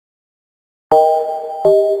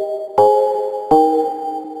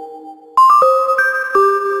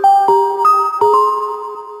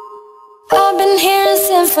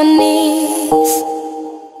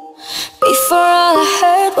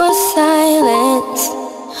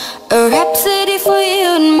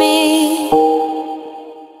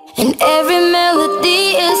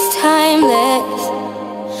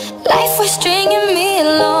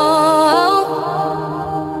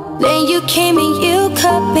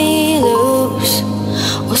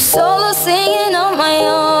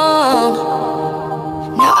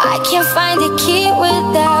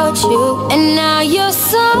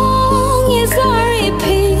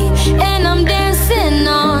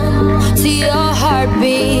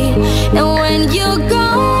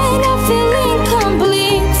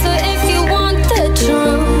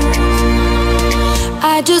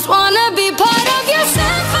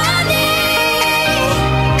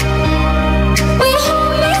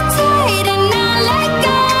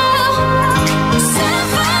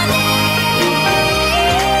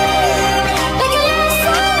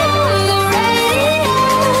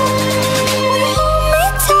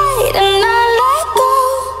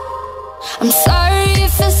I'm sorry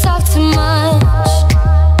if it's all too much.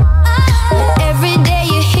 But every day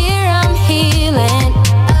you're here, I'm healing.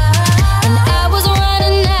 And I was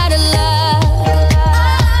running out of luck.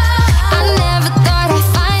 I never thought I'd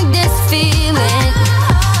find this feeling.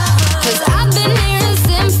 'Cause I've been hearing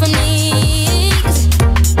symphonies.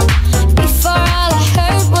 Before all I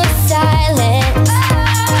heard was silence.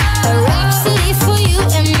 A rhapsody for you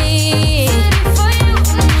and me.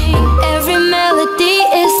 And every melody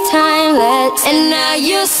is timeless. And now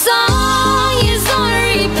your song is on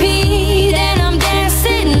repeat, and I'm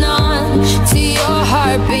dancing on to your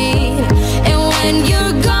heartbeat. And when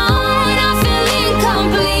you're gone, I feel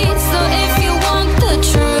incomplete. So if you want the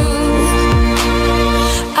truth,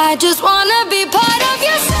 I just wanna be part of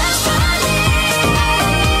your symphony.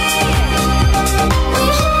 We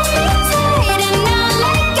hold me tight and not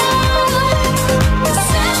let go.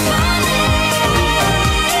 Symphony,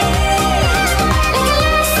 like a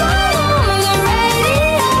love song on the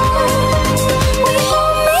radio. We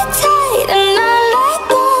hold me tight and not let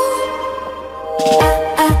go.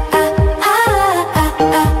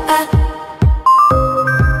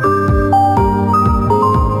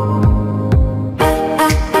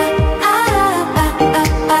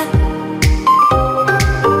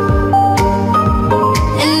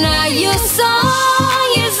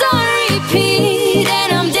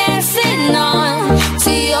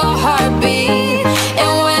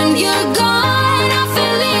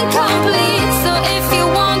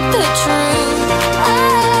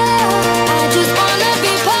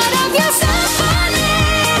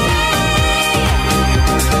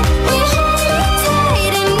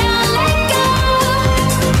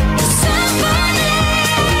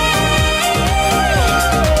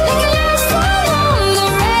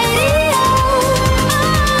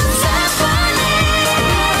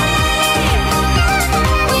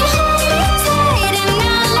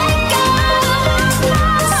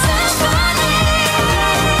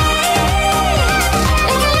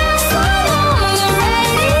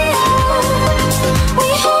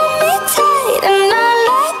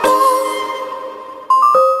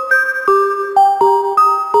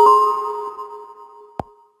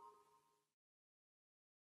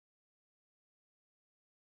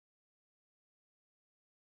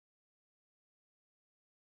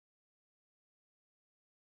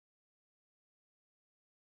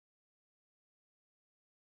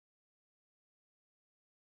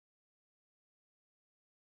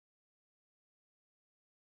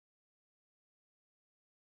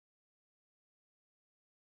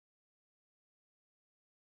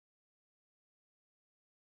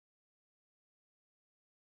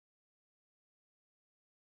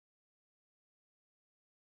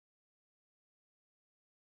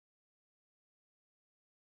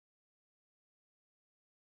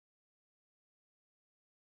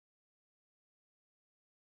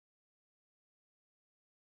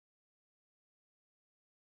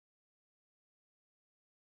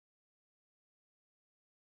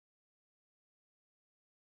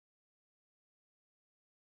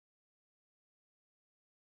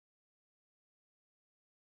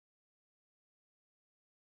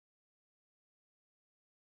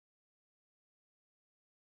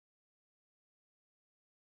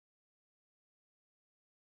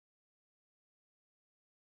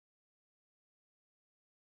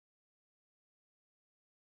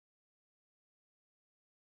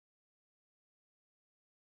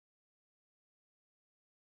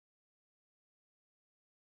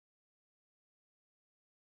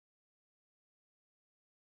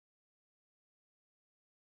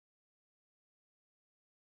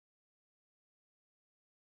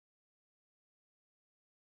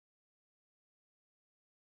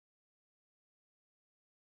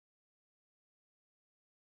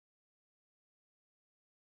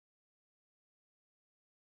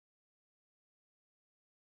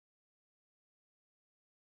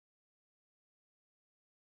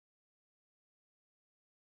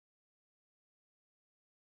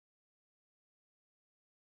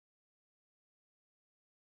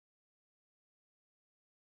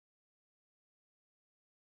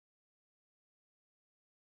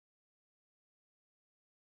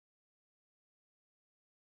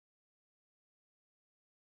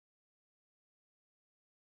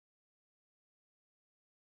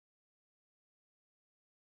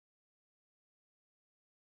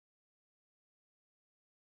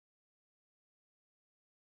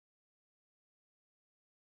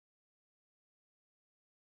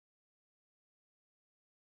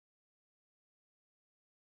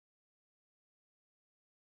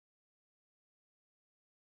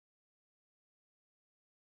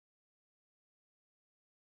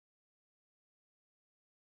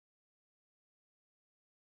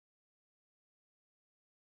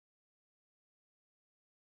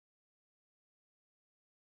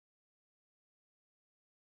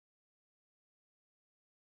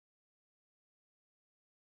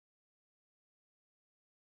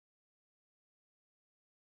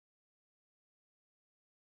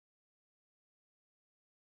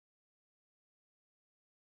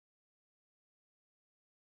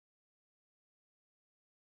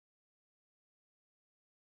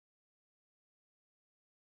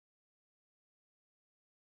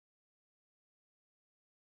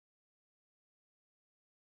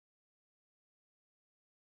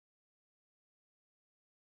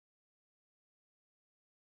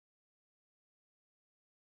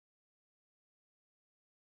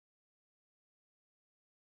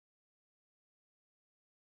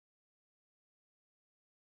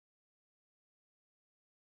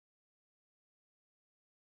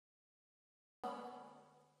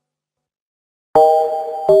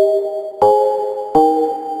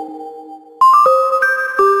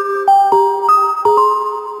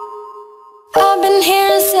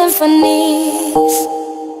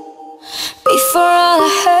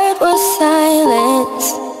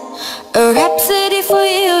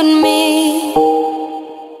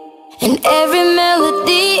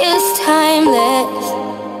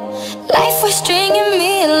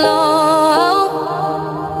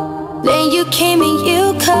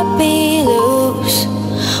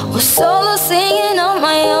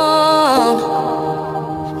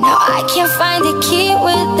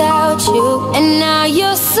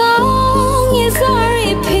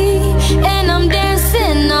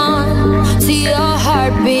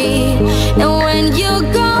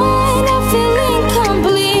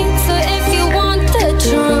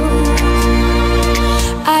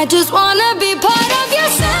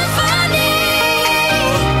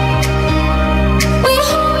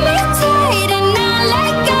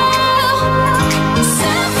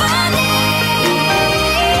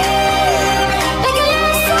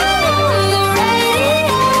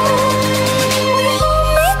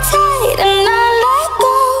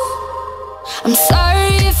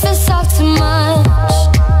 if it's all too much.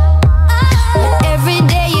 But every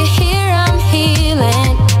day you hear I'm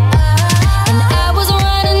healing, and I was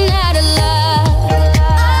running out of luck.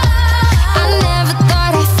 I never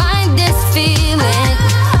thought I'd find this feeling,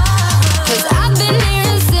 'cause I've been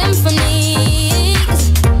hearing symphonies.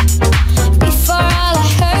 Before all I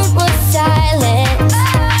heard was silence,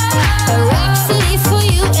 a rhapsody for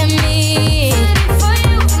you and me.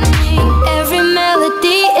 Every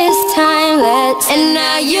melody is timeless, and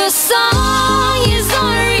now your song is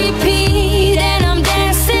on repeat, and I'm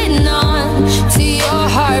dancing on to your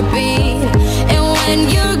heartbeat. And when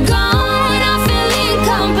you're gone, I feel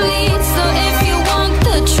incomplete. So if you want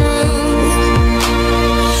the truth,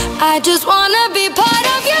 I just wanna be part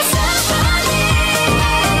of your symphony.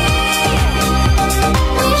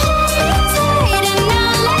 We hold me tight and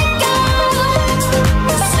not let go.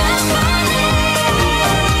 Symphony,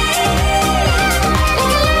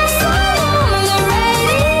 like a last song on the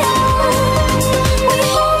radio. We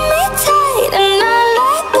hold me tight and not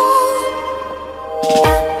let go.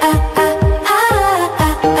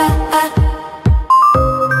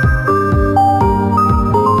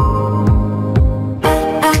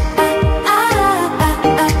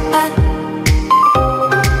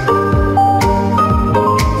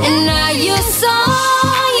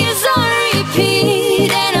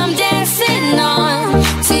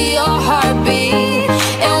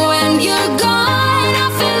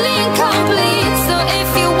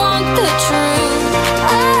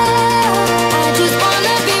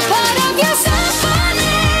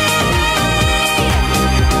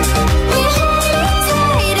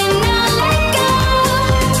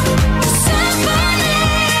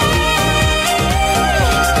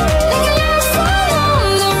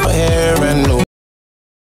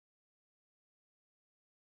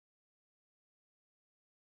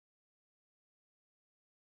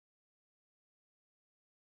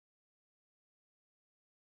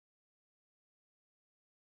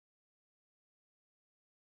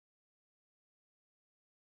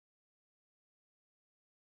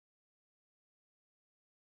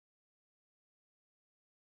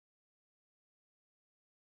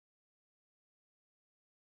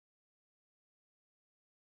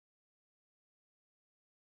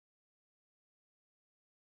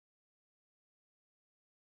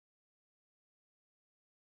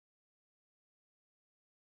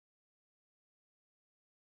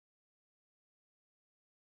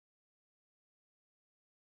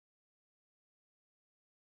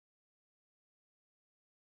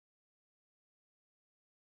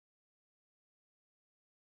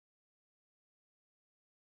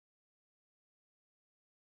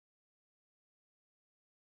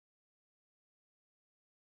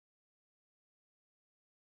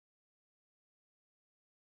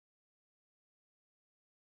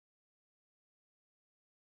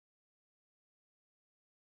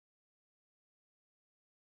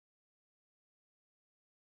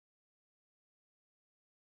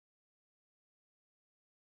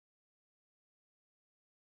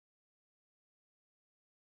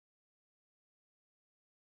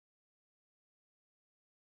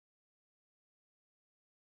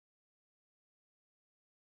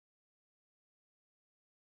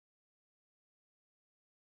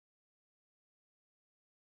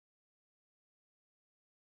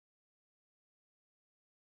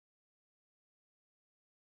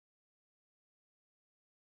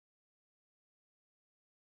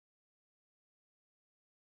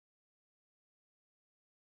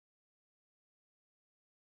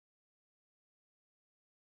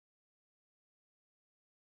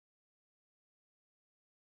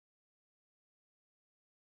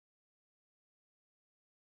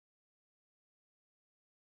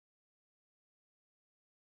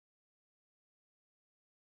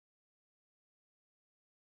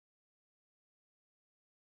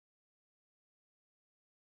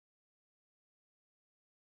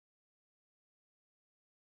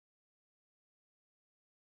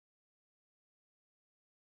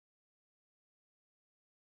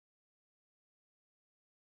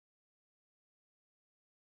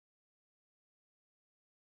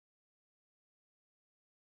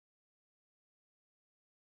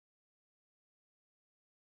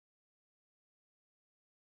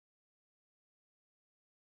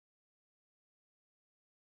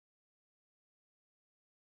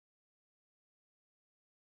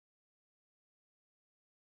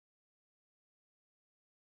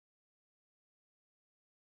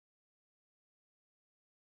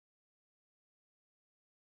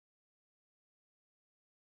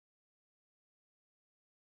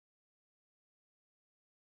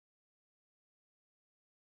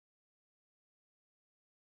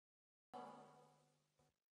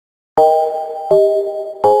 I've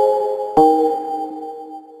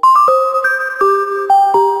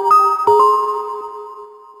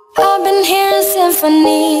been hearing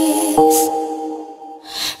symphonies.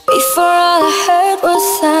 Before all I heard was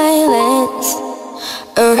silence.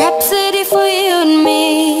 A rhapsody for you and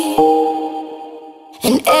me.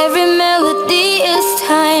 And every melody is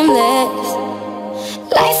timeless.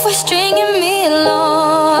 Life was stringing me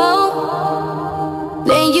along.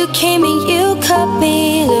 Then you came and you cut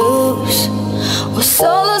me loose. Was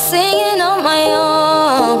solo singing on my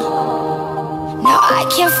own. Now I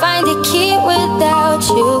can't find a key without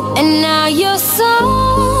you. And now your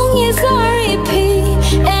song is on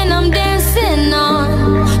repeat. And I'm dancing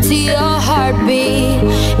on to your heartbeat.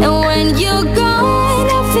 And when you're gone,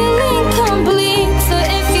 I feel incomplete. So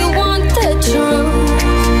if you want the truth,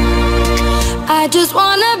 I just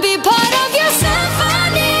wanna be part of your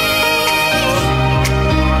symphony.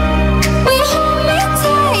 We hold me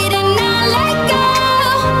tight and not let go.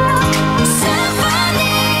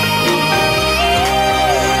 Symphony,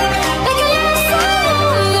 like a love song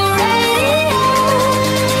on the radio.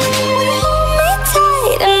 We hold me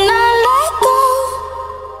tight and not let go.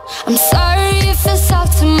 I'm sorry if it's all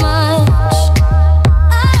too much.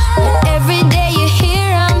 But every day you're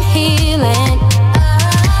here, I'm healing.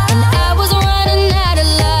 And I was running out of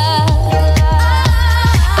luck.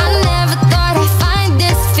 I never thought I'd find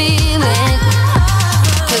this feeling.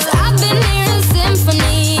 'Cause I've been hearing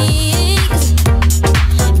symphonies.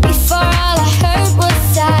 Before all I heard was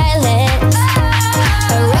silence.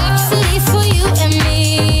 A rhapsody for you and me.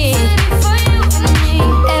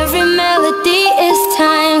 Every melody is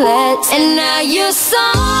timeless. And now your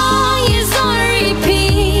song is on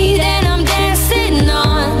repeat. And I'm dancing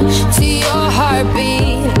on to your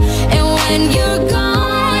heartbeat. And when you're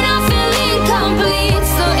gone, I feel incomplete.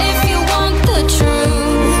 So if you want the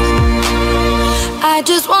truth, I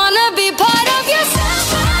just wanna be part of your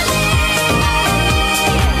symphony.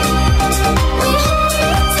 We hold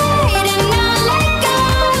me tight and not let go.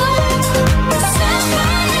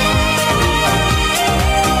 Symphony,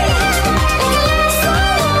 like a love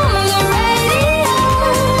song on the radio.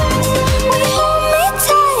 We hold me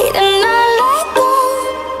tight and not let go.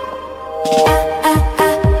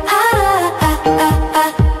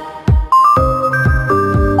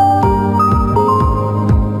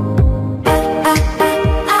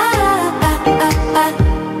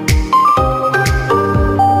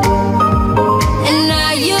 And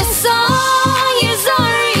now your song